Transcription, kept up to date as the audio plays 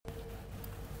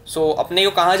सो अपने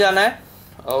को कहाँ जाना है?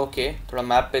 ओके थोड़ा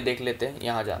मैप पे देख लेते हैं,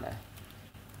 यहाँ जाना है।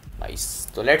 नाइस,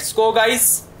 तो let's go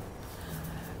guys.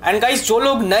 And guys जो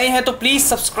लोग नए हैं तो please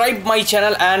subscribe my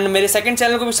channel and मेरे सेकंड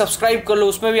चैनल को भी सब्सक्राइब कर लो,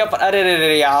 उसमें भी आप। अरे रे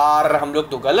रे यार, हम लोग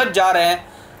तो गलत जा रहे हैं,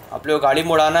 आप लोग गाड़ी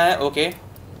मुड़ाना है। ओके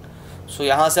सो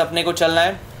यहाँ से अपने को चलना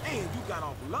है।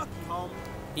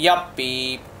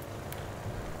 यप्पी,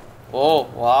 ओह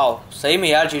वाह, सही में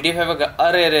यार GTA5।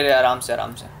 अरे रे रे, आराम से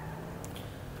आराम से।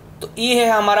 तो ये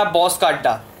है हमारा बॉस का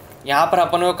अड्डा, यहाँ पर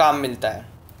अपन को काम मिलता है।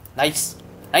 नाइस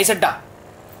नाइस अड्डा।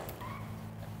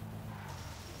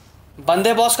 बंद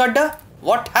है बॉस का अड्डा,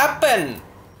 व्हाट हैपन?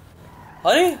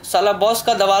 अरे साला बॉस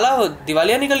का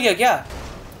दिवालिया निकल गया क्या?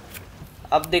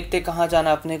 अब देखते कहाँ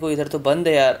जाना अपने को, इधर तो बंद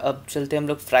है यार। अब चलते हम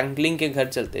लोग फ्रैंकलिन के घर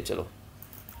चलते, चलो।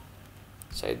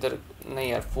 अच्छा इधर नहीं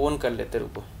यार, फ़ोन कर लेते,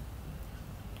 रुको।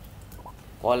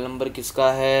 कॉल नंबर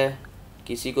किसका है?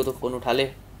 किसी को तो फ़ोन उठा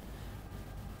ले।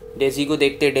 डेजी को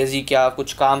देखते, डेजी क्या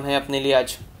कुछ काम है अपने लिए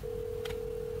आज?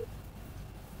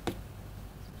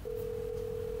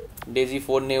 डेजी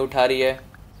फ़ोन नहीं उठा रही है,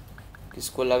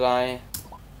 किसको लगाएं?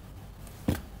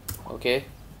 ओके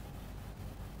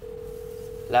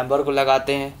लैम्बर को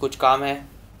लगाते हैं, कुछ काम है।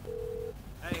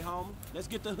 Hey homie, let's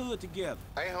get the hood together.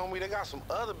 Hey homie, they got some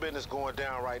other business going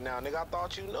down right now, nigga. I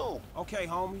thought you knew. Okay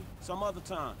homie, some other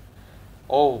time.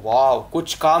 ओह वाह,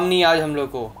 कुछ काम नहीं आज हम लोग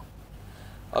को।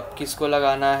 अब किसको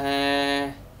लगाना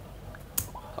है?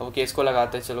 अब किसको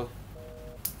लगाते हैं, चलो।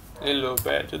 ले लो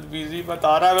बैठ, बिजी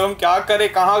बता रहा है, हम क्या करें,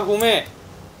 कहाँ घूमे,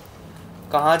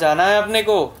 कहाँ जाना है अपने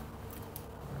को?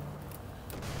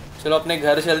 चलो अपने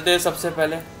घर चलते हैं सबसे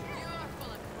पहले।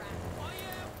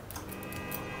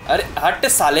 अरे हट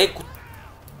साले।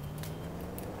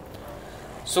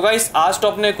 सो गाइस आज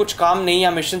तो अपने कुछ काम नहीं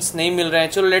या मिशंस नहीं मिल रहे हैं।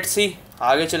 चलो लेट्स सी,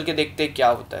 आगे चल के देखते हैं क्या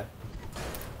होता है।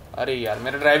 अरे यार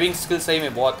मेरा ड्राइविंग स्किल सही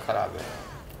में बहुत ख़राब है,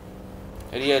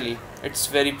 really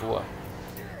it's very poor.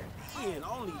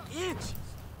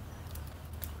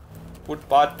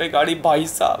 Footpath पे गाड़ी भाई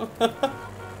साहब।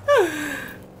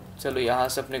 चलो यहाँ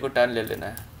से अपने को टर्न ले लेना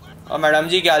है। और मैडम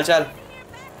जी क्या हालचाल?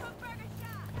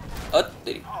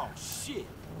 तेरी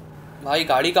भाई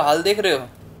गाड़ी का हाल देख रहे हो?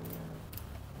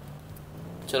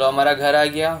 चलो हमारा घर आ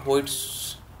गया,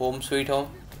 होम स्वीट होम।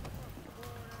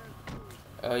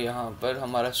 यहाँ पर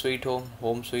हमारा sweet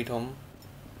home sweet home.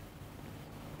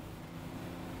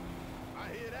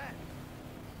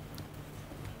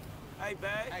 Hey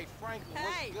babe. Hey Franklin,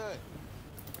 what's good?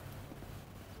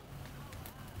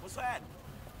 What's that?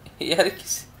 यार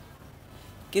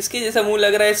किसके जैसा मुंह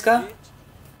लग रहा है इसका?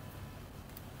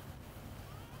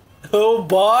 ओ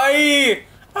भाई,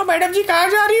 ओ मैडम जी कहाँ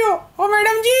जा रही हो? ओ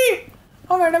मैडम जी,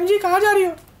 ओ मैडम जी कहाँ जा रही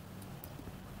हो?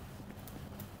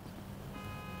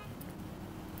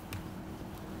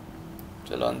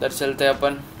 चलो अंदर चलते हैं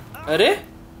अपन। अरे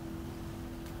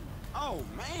Oh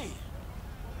man.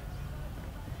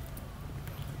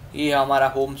 ये हमारा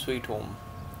होम स्वीट होम।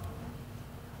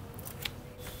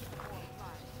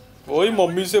 ओए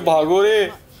मम्मी से भागो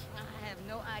रे।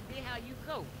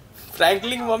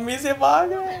 फ्रैंकलिन मम्मी से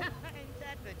भाग रहे।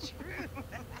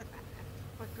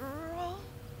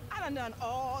 Done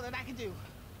all that I can do,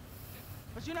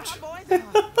 but you know how boys are.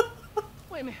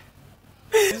 Wait a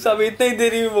minute. सब इतने ही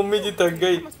देरी में मम्मी जी थक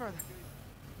गई।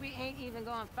 We ain't even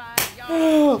gone 5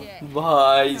 yards yet.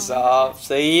 भाई साहब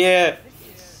सही है।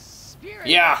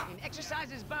 Yeah.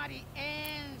 Exercises body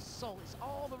and soul. It's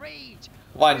all the rage.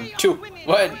 1 2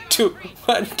 1 2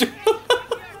 1 2।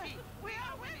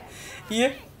 ये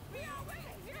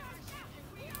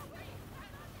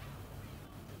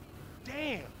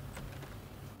Damn.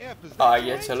 आ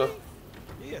गया, चलो।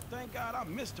 Yeah, thank God I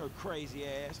missed her crazy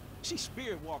ass. She's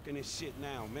spirit walking this shit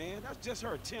now, man. That's just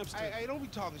her attempts to. Hey, don't be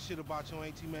talking shit about your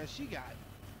auntie, man. She got it.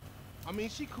 I mean,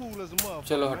 she cool as a motherfucker.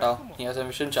 चलो man. हटाओ, Come on. यहाँ से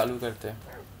mission चालू करते हैं।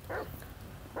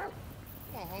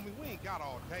 Come on, homie. We ain't got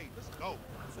all day. Let's go.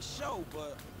 For sure,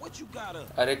 but what you got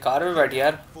up? अरे car में बैठ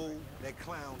यार। Fool, that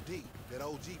clown D, that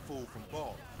OG fool from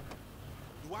Ball.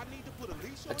 Do I need to put a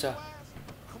leash on अच्छा, your ass?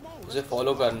 Come on. उसे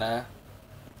follow करना है।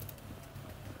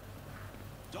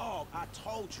 Dog, I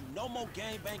told you, no more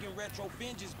gang banging retro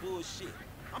vengeance bullshit.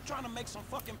 I'm trying to make some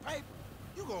fucking paper.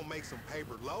 You gonna make some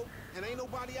paper, low, and ain't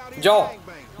nobody out here Joe, bang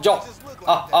bang. Joe. Just look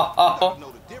like that. You gotta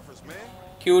know the difference, man.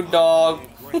 Cute dog.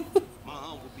 My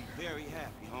aunt would be very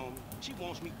happy, homie. She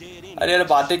wants me dead anyway. अरे यार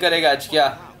बातें करेगा आज क्या?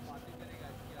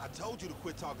 I told you to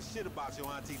quit talking shit about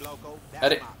your auntie, loco.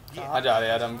 अरे कहाँ जा रहे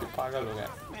यार, हम पागल हो गए।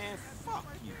 Man,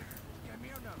 fuck you.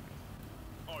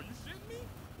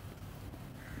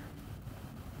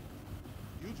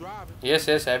 You driving? Yes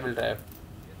yes I will drive.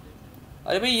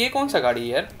 अरे भाई ये कौन सा गाड़ी है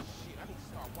यार?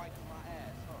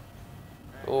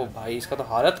 ओ भाई इसका तो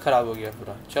हालत खराब हो गया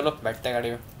पूरा। चलो बैठते हैं गाड़ी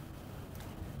में।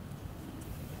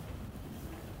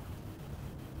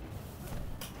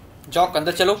 जाओ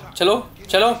अंदर, चलो चलो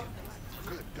चलो।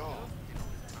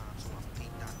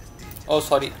 ओ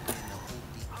सॉरी।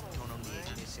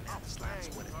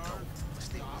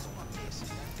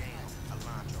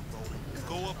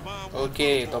 ओके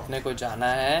तो अपने को जाना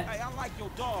है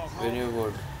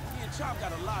वेन्यूवुड।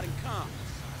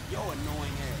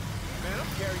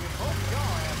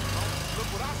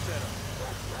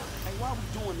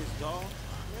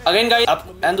 अगेन गाइस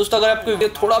एंड दोस्तों, अगर आपको वीडियो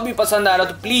थोड़ा भी पसंद आ रहा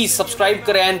है तो प्लीज सब्सक्राइब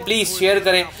करें एंड प्लीज शेयर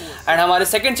करें एंड हमारे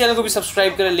सेकंड चैनल को भी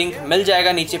सब्सक्राइब करें, लिंक मिल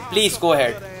जाएगा नीचे, प्लीज गो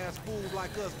अहेड।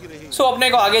 सो अपने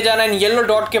को आगे जाना है, येलो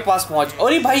डॉट के पास पहुंच।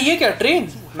 और भाई ये क्या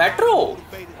ट्रेन, मेट्रो?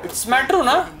 इट्स मेट्रो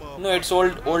ना? नो इट्स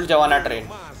ओल्ड जवाना ट्रेन।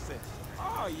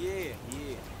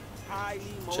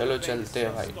 चलो चलते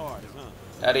हैं भाई।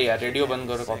 अरे यार रेडियो बंद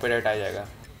करो, कॉपीराइट आ जाएगा।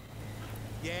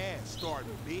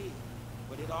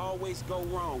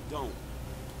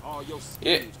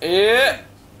 ए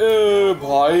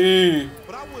भाई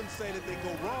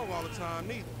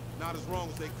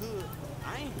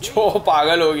जो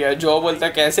पागल हो गया, जो बोलता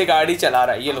है कैसे गाड़ी चला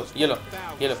रहा है। ये लो ये लो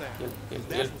ये लो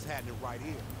ये लो।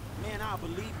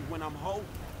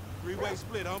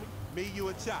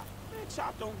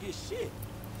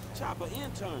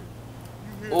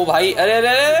 ओ भाई अरे अरे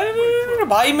अरे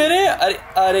भाई मेरे, अरे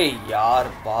अरे यार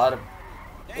बार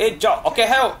ए जो ओके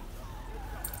है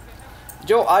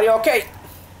जो, आर यू ओके?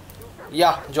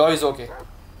 या जो इज ओके।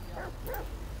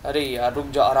 अरे यार रुक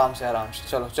जा, आराम से आराम से।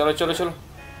 चलो चलो चलो चलो।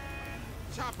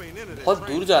 बहुत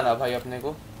दूर जाना भाई अपने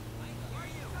को,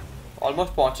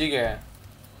 ऑलमोस्ट पहुंच ही गए हैं।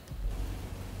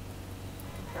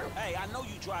 Hey, I know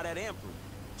you drive that Emperor.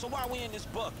 So why we in this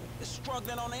bucket? It's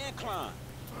struggling on the incline.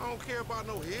 I don't care about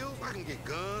no hills. I can get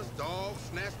guns, dogs,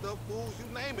 snatched up fools, you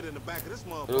name it in the back of this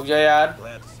motherfucker. रुक जा यार।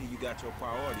 Glad to see you got your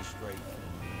priorities straight.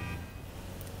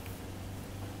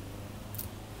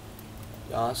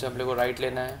 यहाँ से अपने को right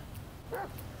लेना है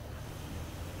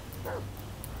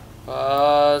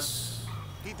बस,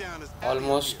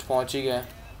 ऑलमोस्ट पहुंच ही गए।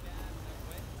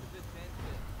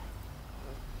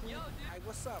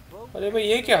 अरे भाई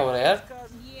ये क्या हो रहा है यार?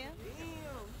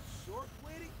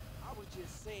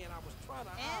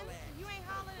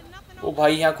 ओ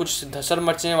भाई यहाँ कुछ धसर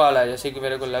मचने वाला है जैसे कि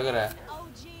मेरे को लग रहा है।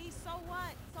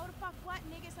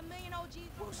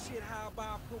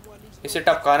 इसे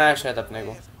टपकाना है शायद अपने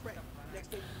को।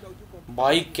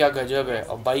 बाइक क्या गजब है,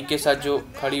 और बाइक के साथ जो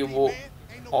खड़ी वो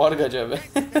और गजब है।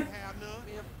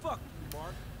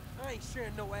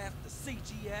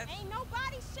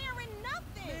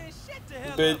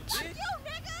 Bitch.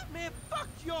 Man,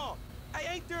 fuck y'all. Hey,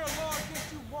 ain't there a law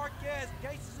against you mark-ass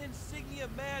gangsters insignia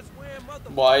mask wearing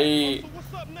motherfuckers? भाई So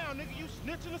what's up now, nigga? You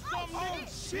snitching or something, nigga?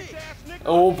 Shit ass nigga.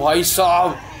 ओ भाई साहब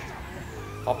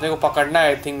अपने को पकड़ना है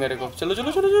आई थिंक मेरे को। चलो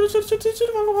चलो चलो चलो चलो चलो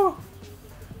चलो भागो भागो,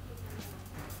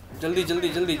 जल्दी जल्दी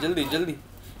जल्दी जल्दी जल्दी।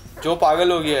 जो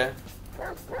पागल हो गया है।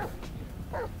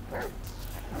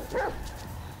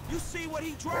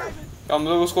 हम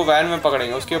लोग उसको वैन में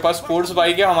पकड़ेंगे, उसके पास स्पोर्ट्स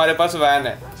बाइक है, हमारे पास वैन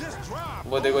है।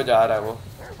 वो देखो जा रहा है वो।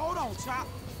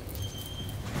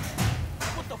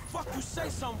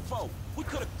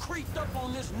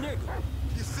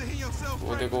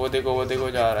 वो देखो वो देखो वो देखो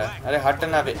जा रहा है। अरे हट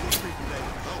ना बे।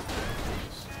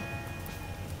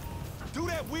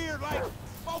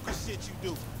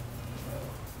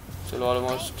 चलो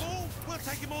almost.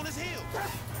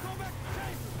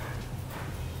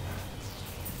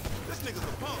 This nigga's a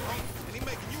punk, homie, and he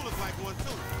making you look like one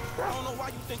too. I don't know why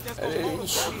you think that's gonna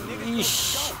motivate me,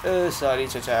 nigga. Sorry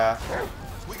चाचा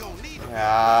We gonna need it.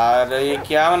 यार, ये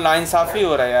क्या नाइंसाफी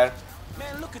हो रहा है यार।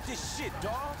 Man, look at this shit,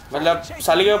 dog. मतलब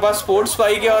साली के पास स्पोर्ट्स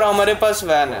बाइक है और हमारे पास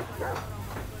वैन है।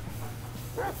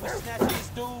 We snatching this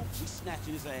dude, we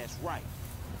snatching his ass right.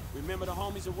 Remember the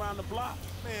homies around the block?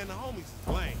 Man, the homies is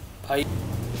lame. भाई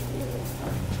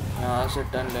यहाँ से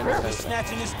टर्न लेने We का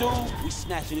snatching this dude, we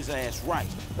snatching his ass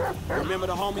right. Remember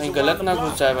the homies नहीं, around गलत the ना block?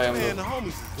 घुस जाए भाई हम Man, लोग। the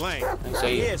homies is lame. नहीं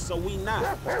सही है। Yeah, so we not.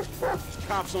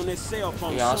 Cops on their cell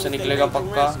phone. यहाँ से soon as they निकलेगा make the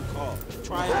पक्का। ransom call.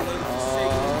 Triangulating the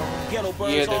signal. Ghetto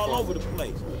ये birds all देखो। over the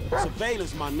place.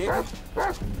 Surveillance, my nigga.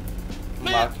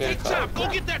 आखिर का Go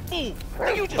get that fool.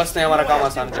 Nigga, you just बस ने हमारा काम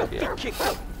आसान कर दिया। Kicked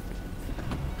up.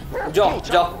 जाओ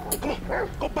जाओ Come on,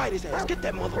 go bite his ass. Get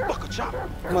that motherfucker chop.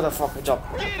 Motherfucker जाओ।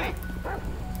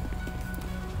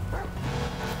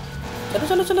 चलो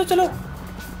चलो चलो चलो।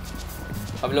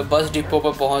 अब लोग बस डिपो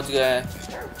पर पहुंच गए हैं।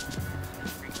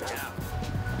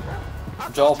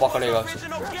 जाओ पकड़ेगा उसे।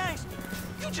 Original gangster.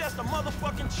 You just a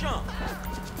motherfucking chump.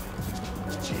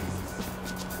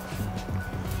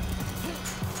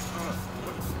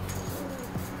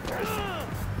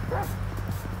 Back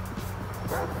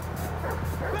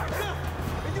up,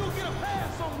 and you'll get a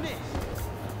pass on this.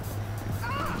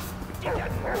 Get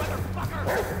that motherfucker.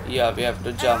 Yeah, we have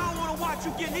to Hey, I jump. don't want to watch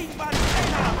you get eaten by the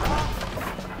canine.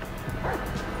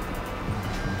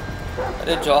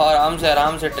 अरे जाओ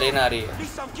आराम से train आ रही है. At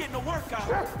least I'm getting a workout.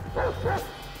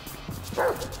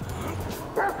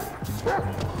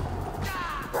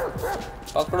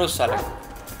 पकड़ो साले.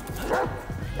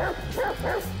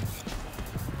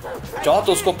 जाओ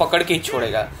तो उसको पकड़ के ही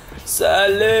छोड़ेगा.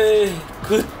 साले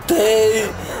कुत्ते,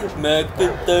 मैं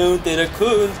कुत्ता हूँ, तेरा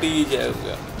खून पी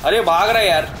जाऊंगा. अरे भाग रहा है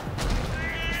यार.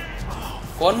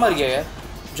 कौन मर गया यार?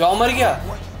 जॉ मर गया.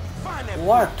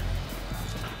 What?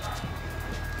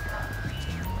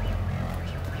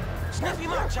 Sniff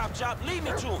him out, chop chop. Lead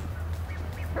me to him.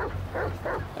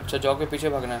 अच्छा जॉ के पीछे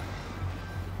भागना है.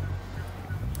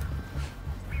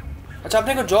 अच्छा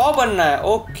अपने को जॉ बनना है.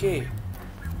 ओके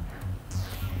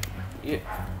ये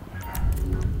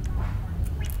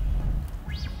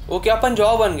ओके अपन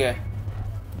जॉ बन गए.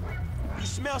 You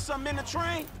smell something in the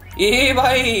train? ये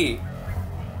भाई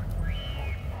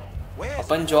Where's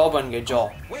अपन जॉ बन गए. Jaw.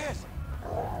 Where's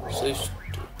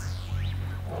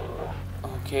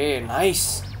okay nice.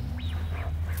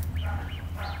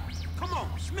 Come on,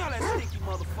 smell that stinky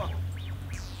motherfucker.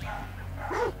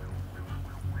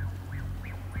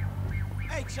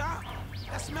 Hey, Chop,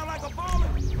 that smell like a baller.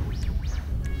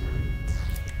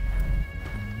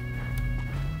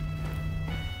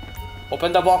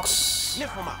 Open the box.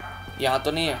 Sniff him out. यहाँ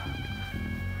तो नहीं है.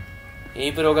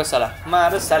 यहीं पर होगा साला.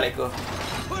 मारो साले को.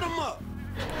 Put him up.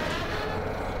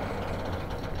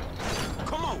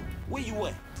 Come on, where you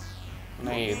at?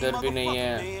 नहीं You इधर भी नहीं motherfucker,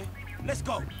 है. man. Let's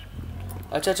go.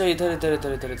 अच्छा अच्छा इधर इधर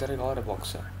इधर इधर इधर एक और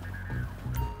बॉक्स है.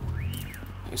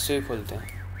 इसे ही खोलते हैं.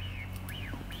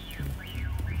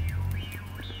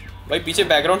 भाई पीछे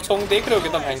बैकग्राउंड सॉन्ग देख रहे हो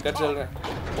कितना भयंकर चल रहा है.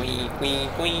 कुई कुई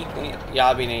कुई कुई.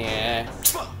 यहाँ भी नहीं है.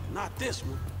 Fuck, not this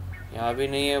one. यहाँ भी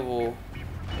नहीं है वो.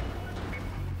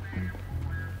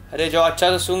 अरे जो अच्छा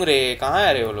तो सुन रहे. कहाँ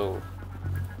है रे वो लोग?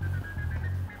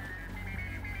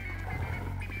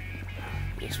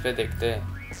 इस पे देखते हैं.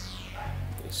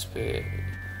 इस पे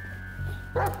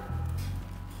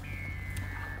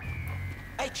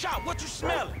Hey, Chop, what you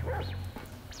smelling?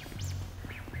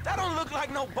 That don't look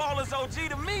like no baller's OG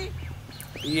to me.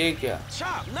 ये क्या?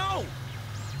 Chop, no.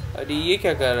 अरे ये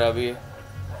क्या कर रहा अभी?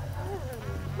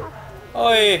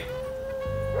 ओए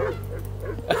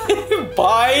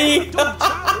भाई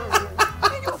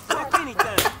You fuck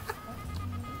anything.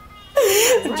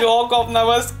 जो को अपना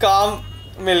बस काम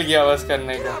मिल गया बस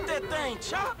करने Get का. out that thing,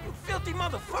 Chop. You filthy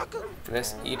motherfucker.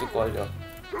 Press E to call job.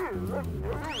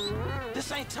 This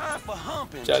ain't time for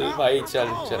humping. चल Chop. भाई, चल,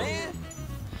 Come on, चल. man.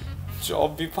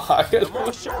 जॉब भी पागल.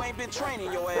 Lamar show ain't been training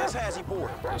your ass, has he, boy?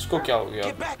 इसको क्या हो गया?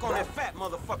 Get back on that fat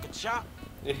motherfucker, Chop.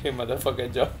 ये motherfucker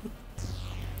job.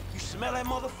 You smell that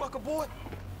motherfucker, boy?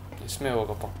 इसमें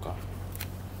होगा पक्का.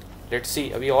 Let's see.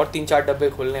 अभी और 3-4 डब्बे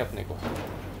खोलने हैं अपने को.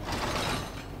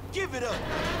 Give it up.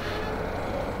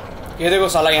 ये देखो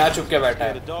साला यहाँ चुप के बैठा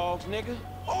The है. dogs, nigga.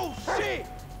 Oh shit!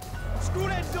 Screw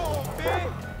that dog, man.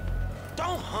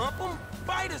 Don't hump him.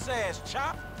 Bite his ass,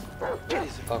 Chop. Get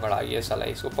his पकड़ा ये साला.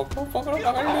 इसको पकड़ो पकड़ो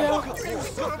पकड़ लिया.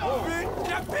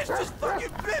 That bitch just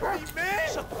fucking bit me, man.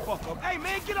 Shut the fuck up. Hey,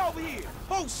 man, get over here.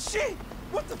 Oh shit!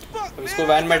 What the fuck, अब man? इसको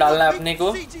वैन में डालना है अपने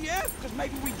को. CGF? Cause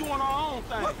maybe we doing our own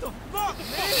thing. What the fuck,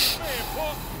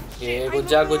 man? ये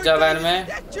गुज्जा van में.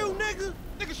 That you, nigga?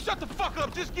 Nigga, shut the fuck up.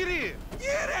 Just get in.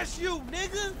 Yeah, that's you,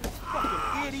 nigga.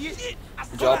 Fucking idiot.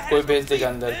 Job कोई भेज देगा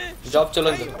अंदर. Job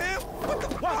चलो अंदर. What the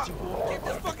fuck? Get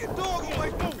this fucking dog away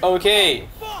from me. Okay.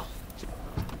 Fuck.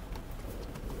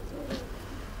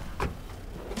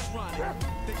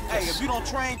 Hey, if you don't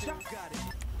train,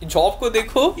 job को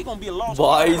देखो he gonna be a lost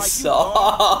भाई like you, dog.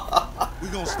 साहब. We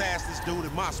gonna stash this dude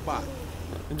in my spot.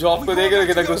 Job को देख रहे हो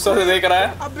कितना गुस्सा से देख रहा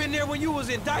है. I've been there when you was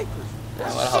in diapers.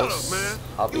 हमारा Shut हाउस up, man.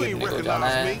 अभी You ain't अपने को जाना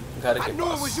है recognize घर I के knew it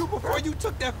was pass. you before you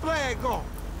took that flag off.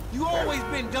 You always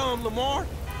been dumb, Lamar.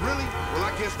 Really? Well,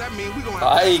 I guess that means we gonna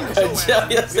भाई have to shoot your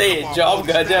गजब ass. से Get job off all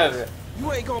these गजब. You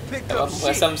ain't gonna pick अब up shit.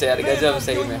 कसम से यार Man गजब gonna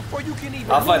सही kill you में. before you can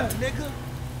even आफत. move, nigga.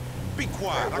 stats. Be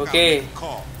quiet. I gotta Okay. make a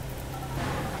call.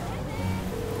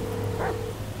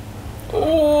 ओ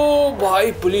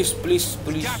भाई police police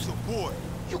police. Got your boy.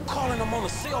 You calling them on a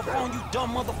cell phone, you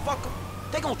dumb motherfucker?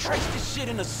 They gonna trace this shit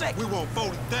in a sec. We want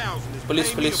 40,000. It's Police,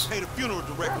 pay police. Me to pay the funeral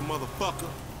director,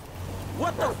 motherfucker.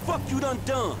 What the fuck you done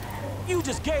done? You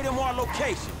just gave them our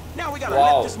location. Now we gotta Wow.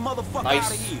 let this motherfucker Nice.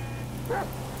 out of here.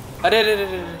 अरे अरे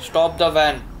अरे stop the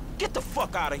van. Get the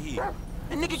fuck out of here.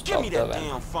 And nigga, give me that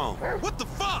damn phone. What the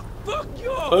fuck? Fuck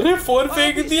you. अरे phone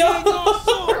फेंक दिया।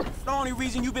 The only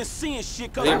reason you been seeing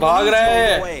shit cause ये भाग रहा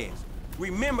है।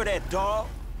 Remember that, dog.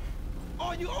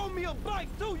 Oh, you owe me a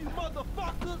bike too, you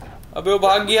motherfucker. अबे वो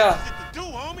भाग गया। Shit to do,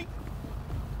 homie.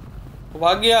 वो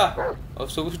भाग गया।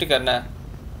 उसको कुछ नहीं करना है।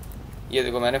 ये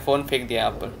देखो मैंने फोन फेंक दिया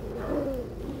यहाँ पर।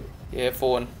 ये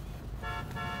phone.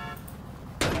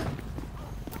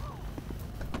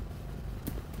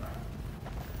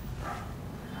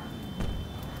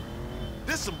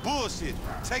 This some bullshit.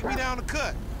 Take me down the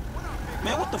cut.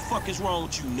 Man, what the fuck is wrong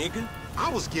with you, nigga? I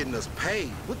was getting us paid.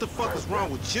 What the fuck is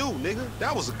wrong with you, nigga?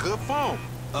 That was a good phone.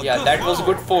 Yeah, that was a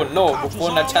good phone. No, वो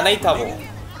phone अच्छा नहीं था वो।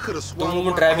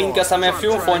 तुम driving का समय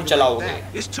क्यों phone चलाओगे?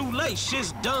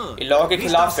 ये लॉ के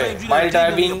खिलाफ है। While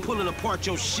driving,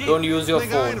 don't use your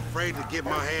phone.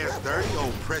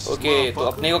 Okay, तो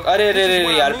अपने को अरे अरे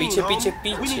अरे यार पीछे पीछे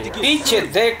पीछे पीछे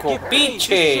देखो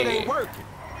पीछे।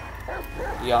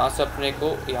 यहाँ से अपने को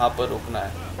यहाँ पर रुकना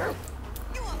है।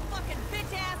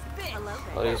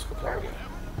 और इसको क्या हो गया?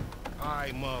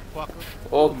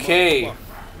 Okay.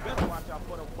 Better watch out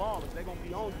for the ballers. They gonna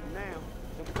be on you now.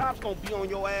 The cops gonna be on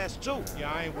your ass too.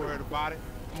 Yeah, I ain't worried about it.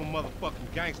 I'm a motherfucking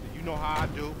gangster. You know how I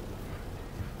do.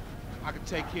 I can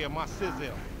take care of my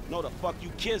sizzle. No, the fuck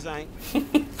you kids ain't.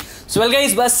 So well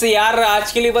guys, बस यार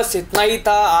आज के लिए बस इतना ही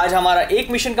था। आज हमारा एक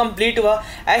मिशन कंप्लीट हुआ।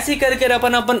 ऐसे ही करके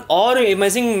अपन और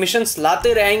अमेजिंग मिशंस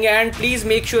लाते रहेंगे। एंड प्लीज़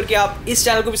मेक श्योर कि आप इस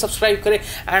चैनल को भी सब्सक्राइब करें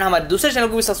एंड हमारे दूसरे चैनल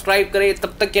को भी सब्सक्राइब करें।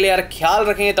 तब तक के लिए यार ख्याल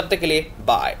रखेंगे। तब तक के लिए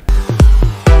बाय।